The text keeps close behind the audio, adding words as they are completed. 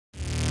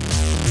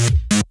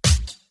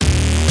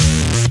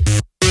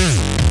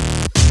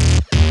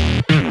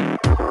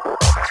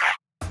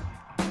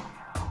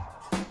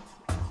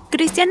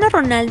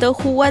Cristiano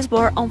Ronaldo, who was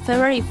born on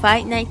February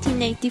 5,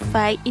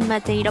 1985 in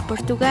Madeira,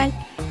 Portugal,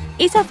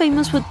 is a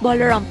famous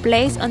footballer and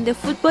plays on the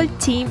football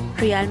team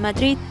Real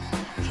Madrid.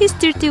 He's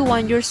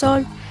 31 years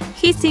old.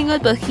 He's single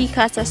but he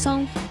has a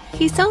son.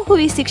 His son, who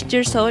is 6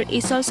 years old,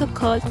 is also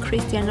called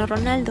Cristiano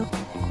Ronaldo.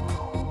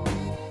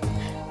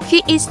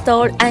 He is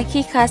tall and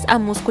he has a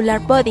muscular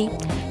body.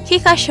 He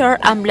has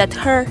short and black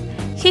hair.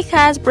 He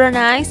has brown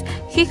eyes.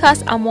 He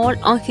has a mole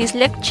on his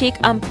left cheek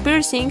and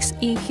piercings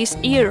in his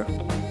ear.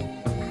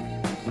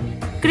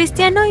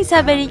 Cristiano is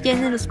a very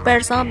generous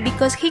person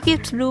because he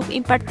gives love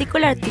in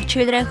particular to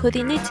children who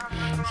need it.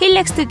 He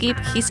likes to give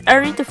his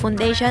earnings to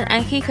foundation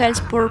and he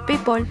helps poor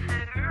people.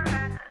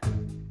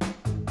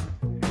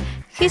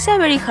 He's a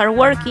very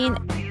hardworking,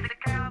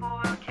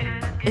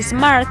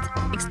 smart,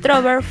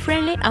 extrovert,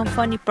 friendly and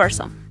funny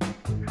person.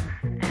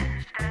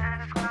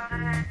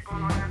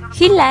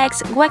 He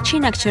likes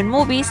watching action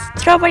movies,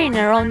 traveling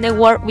around the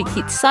world with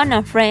his son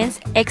and friends,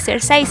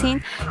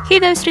 exercising. He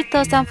does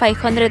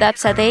 3,500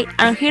 abs a day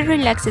and he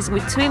relaxes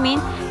with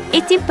swimming,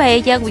 eating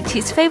paella, which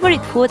is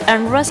favorite food,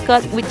 and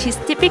roscot, which is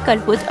typical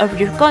food of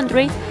your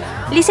country,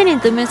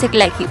 listening to music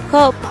like hip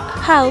hop,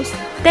 house,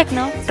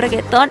 techno,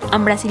 reggaeton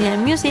and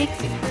Brazilian music.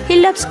 He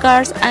loves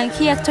cars and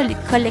he actually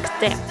collects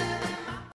them.